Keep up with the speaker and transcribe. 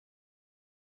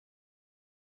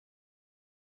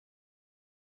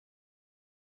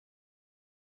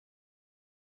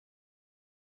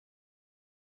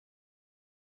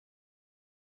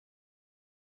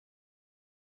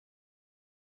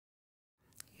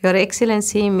Your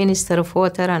Excellency, Minister of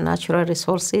Water and Natural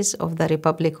Resources of the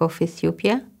Republic of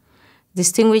Ethiopia,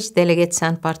 distinguished delegates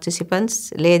and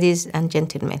participants, ladies and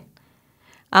gentlemen,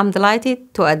 I'm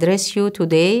delighted to address you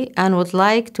today and would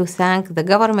like to thank the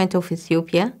Government of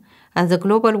Ethiopia and the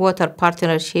Global Water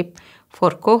Partnership for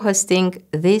co-hosting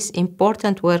this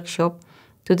important workshop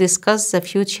to discuss the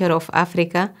future of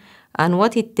Africa and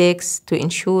what it takes to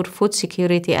ensure food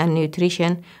security and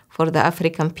nutrition for the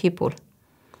African people.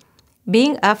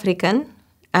 Being African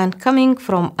and coming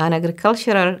from an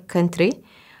agricultural country,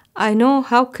 I know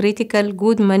how critical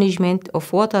good management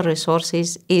of water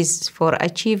resources is for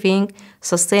achieving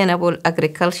sustainable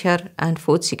agriculture and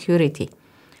food security,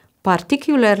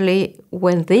 particularly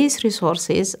when these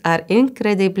resources are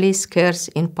incredibly scarce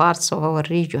in parts of our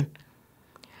region.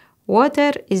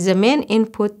 Water is the main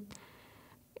input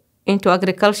into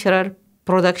agricultural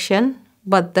production,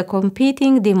 but the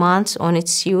competing demands on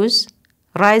its use,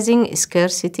 rising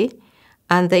scarcity,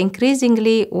 and the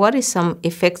increasingly worrisome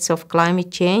effects of climate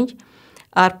change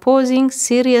are posing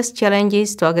serious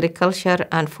challenges to agriculture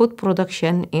and food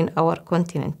production in our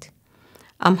continent.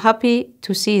 I'm happy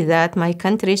to see that my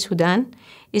country, Sudan,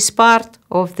 is part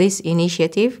of this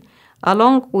initiative,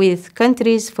 along with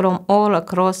countries from all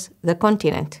across the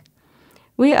continent.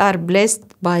 We are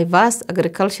blessed by vast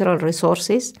agricultural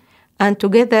resources, and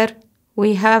together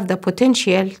we have the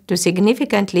potential to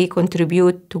significantly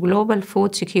contribute to global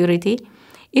food security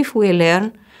if we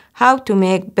learn how to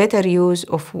make better use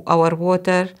of our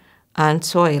water and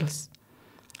soils.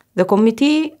 The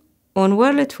Committee on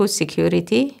World Food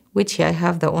Security, which I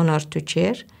have the honor to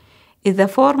chair, is the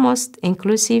foremost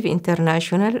inclusive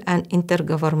international and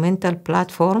intergovernmental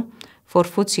platform for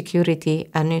food security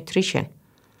and nutrition.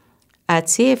 At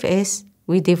CFS,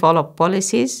 we develop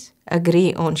policies,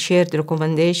 agree on shared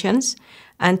recommendations,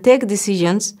 and take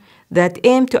decisions that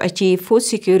aim to achieve food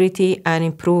security and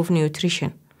improve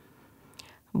nutrition.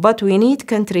 But we need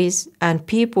countries and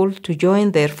people to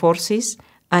join their forces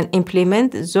and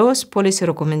implement those policy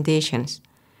recommendations.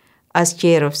 As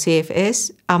chair of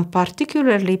CFS, I'm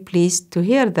particularly pleased to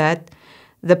hear that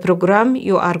the program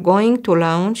you are going to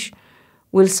launch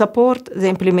will support the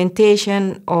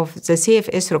implementation of the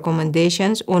CFS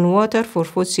recommendations on water for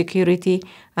food security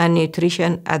and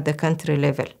nutrition at the country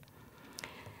level.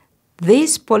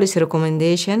 These policy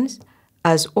recommendations,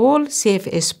 as all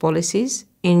CFS policies,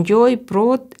 enjoy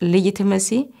broad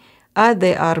legitimacy as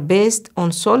they are based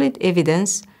on solid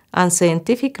evidence and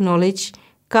scientific knowledge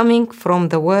coming from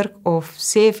the work of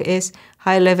CFS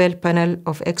high-level panel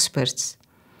of experts.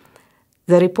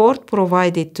 The report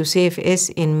provided to CFS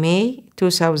in May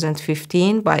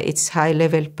 2015 by its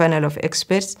high-level panel of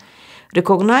experts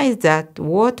recognized that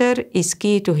water is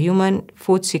key to human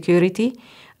food security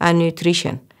and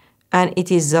nutrition, and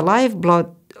it is the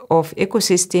lifeblood of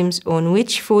ecosystems on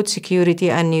which food security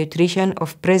and nutrition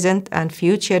of present and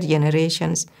future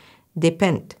generations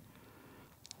depend.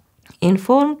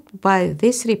 Informed by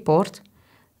this report,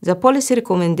 the policy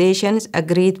recommendations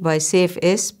agreed by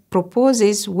CFS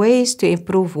proposes ways to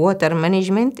improve water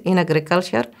management in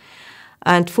agriculture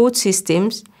and food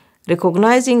systems,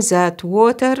 recognizing that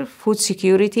water, food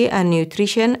security, and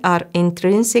nutrition are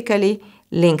intrinsically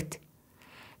linked.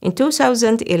 In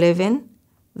 2011,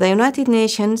 the United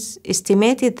Nations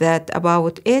estimated that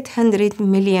about 800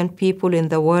 million people in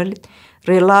the world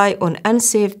rely on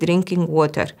unsafe drinking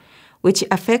water, which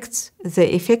affects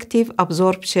the effective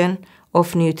absorption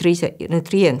of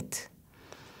nutrients.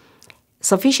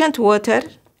 Sufficient water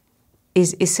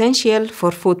is essential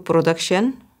for food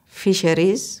production,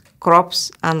 fisheries,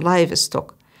 crops, and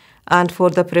livestock, and for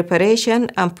the preparation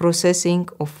and processing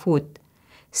of food.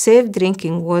 Safe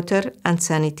drinking water and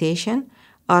sanitation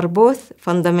are both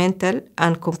fundamental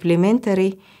and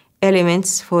complementary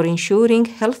elements for ensuring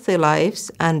healthy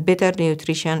lives and better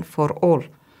nutrition for all.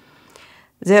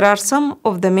 There are some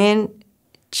of the main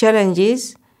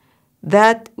challenges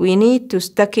that we need to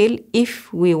tackle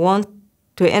if we want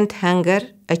to end hunger,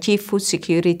 achieve food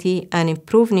security, and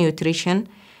improve nutrition,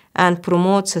 and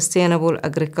promote sustainable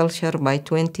agriculture by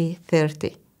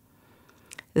 2030.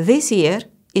 This year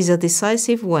is a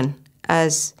decisive one,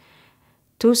 as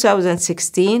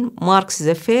 2016 marks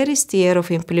the first year of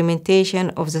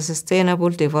implementation of the Sustainable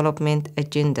Development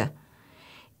Agenda.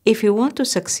 If we want to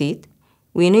succeed,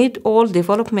 we need all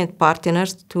development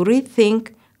partners to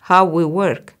rethink how we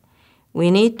work. We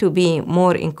need to be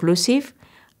more inclusive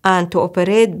and to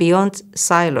operate beyond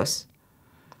silos.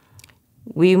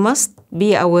 We must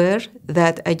be aware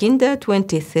that Agenda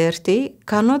 2030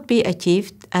 cannot be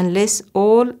achieved unless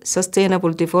all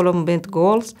sustainable development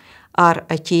goals are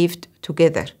achieved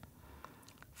together.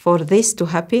 For this to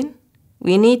happen,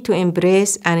 we need to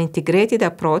embrace an integrated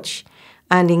approach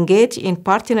and engage in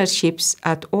partnerships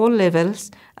at all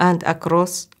levels and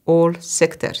across all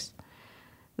sectors.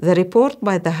 The report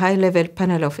by the high-level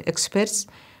panel of experts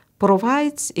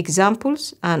provides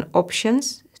examples and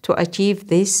options to achieve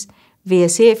this via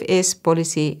CFS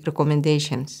policy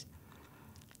recommendations.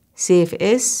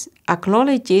 CFS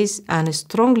acknowledges and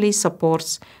strongly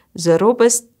supports the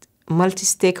robust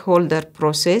multi-stakeholder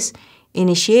process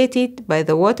initiated by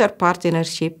the Water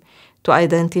Partnership to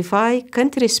identify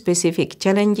country-specific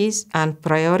challenges and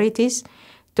priorities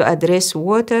to address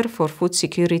water for food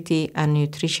security and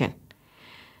nutrition.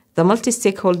 The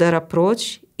multi-stakeholder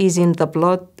approach is in the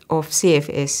blood of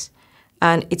CFS,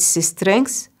 and its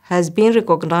strength has been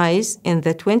recognized in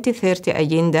the 2030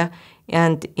 Agenda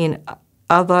and in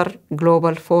other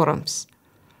global forums.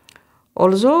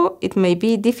 Although it may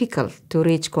be difficult to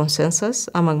reach consensus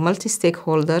among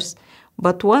multi-stakeholders,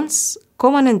 but once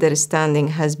common understanding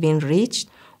has been reached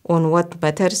on what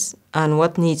matters and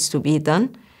what needs to be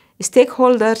done,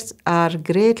 stakeholders are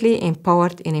greatly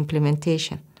empowered in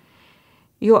implementation.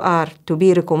 You are to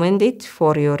be recommended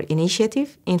for your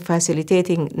initiative in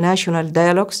facilitating national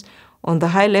dialogues on the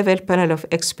high-level panel of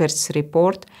experts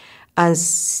report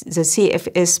as the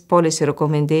CFS policy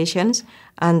recommendations,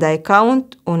 and I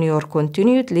count on your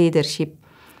continued leadership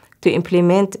to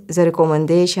implement the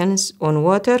recommendations on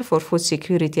water for food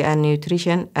security and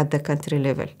nutrition at the country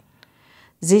level.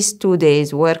 This 2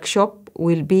 days workshop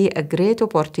will be a great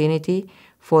opportunity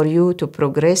for you to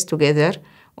progress together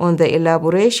on the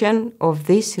elaboration of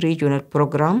this regional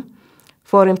program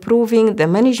for improving the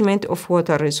management of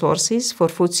water resources for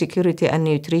food security and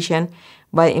nutrition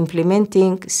by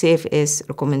implementing CFS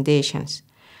recommendations.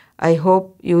 I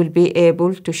hope you will be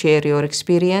able to share your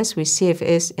experience with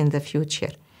CFS in the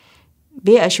future.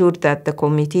 Be assured that the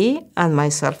committee and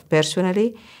myself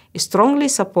personally strongly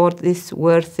support this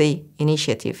worthy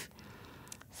initiative.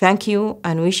 Thank you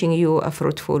and wishing you a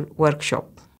fruitful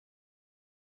workshop.